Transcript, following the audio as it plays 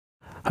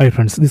Hi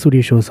friends, this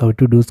video shows how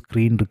to do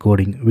screen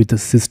recording with the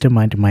system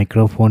and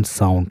microphone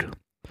sound.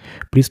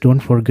 Please don't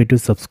forget to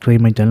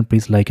subscribe my channel.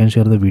 Please like and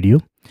share the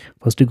video.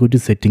 First go to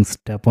settings,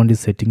 tap on the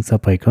settings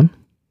up icon.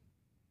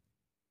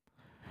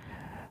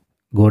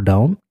 Go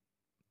down,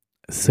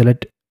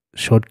 select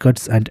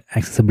shortcuts and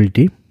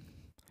accessibility.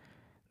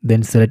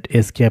 Then select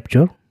S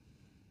capture.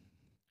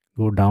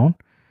 Go down.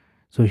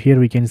 So here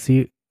we can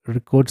see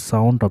record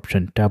sound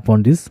option. Tap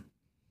on this.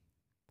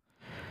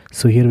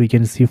 So here we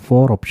can see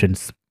 4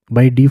 options.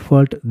 By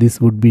default,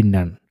 this would be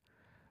none.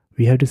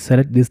 We have to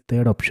select this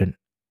third option,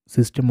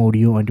 system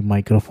audio and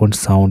microphone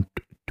sound,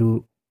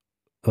 to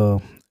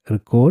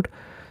record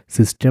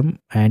system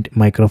and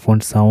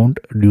microphone sound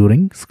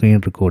during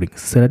screen recording.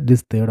 Select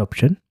this third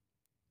option.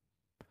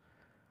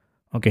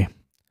 Okay.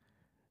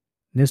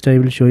 Next I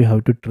will show you how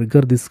to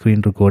trigger this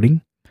screen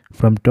recording.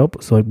 From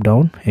top, swipe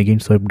down, again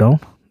swipe down,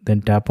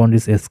 then tap on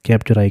this S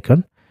capture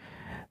icon,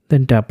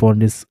 then tap on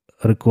this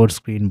record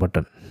screen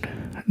button.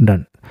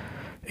 Done.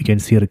 You can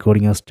see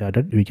recording has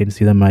started. We can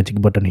see the magic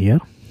button here.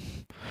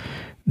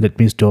 Let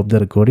me stop the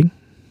recording.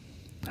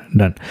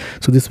 Done.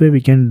 So this way we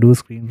can do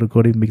screen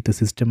recording with the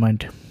system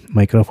and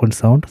microphone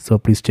sound. So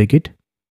please check it.